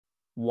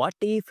What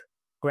if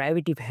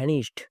gravity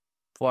vanished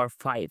for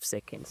 5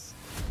 seconds?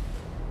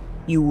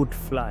 You would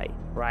fly,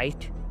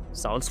 right?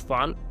 Sounds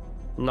fun?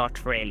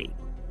 Not really.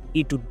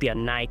 It would be a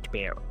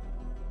nightmare.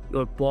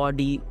 Your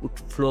body would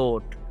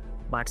float,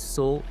 but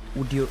so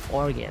would your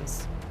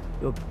organs.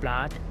 Your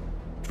blood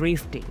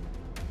drifting.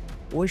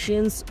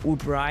 Oceans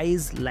would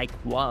rise like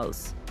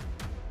walls,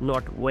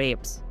 not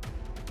waves.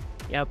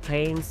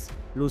 Airplanes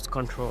lose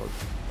control.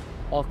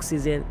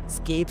 Oxygen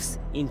escapes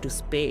into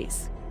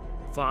space.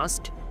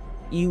 First,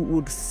 you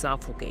would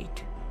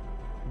suffocate.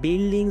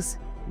 Buildings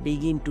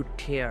begin to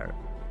tear.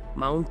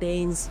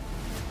 Mountains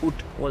would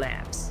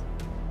collapse.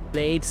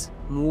 Plates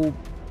move,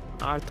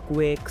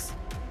 earthquakes,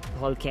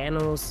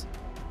 volcanoes,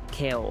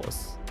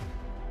 chaos.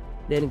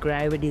 Then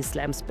gravity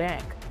slams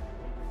back.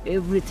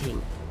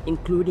 Everything,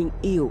 including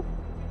you,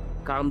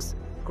 comes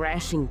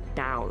crashing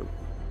down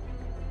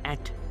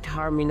at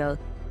terminal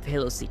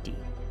velocity.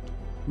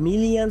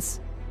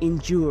 Millions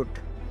injured.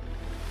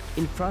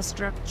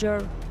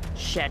 Infrastructure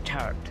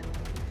shattered.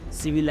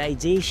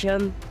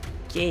 Civilization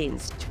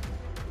changed.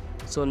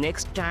 So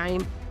next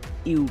time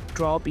you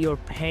drop your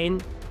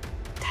pen,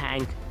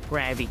 thank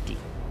gravity.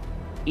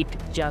 It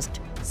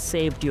just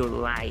saved your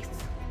life.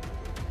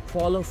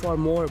 Follow for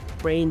more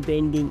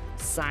brain-bending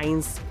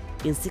science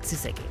in 60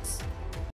 seconds.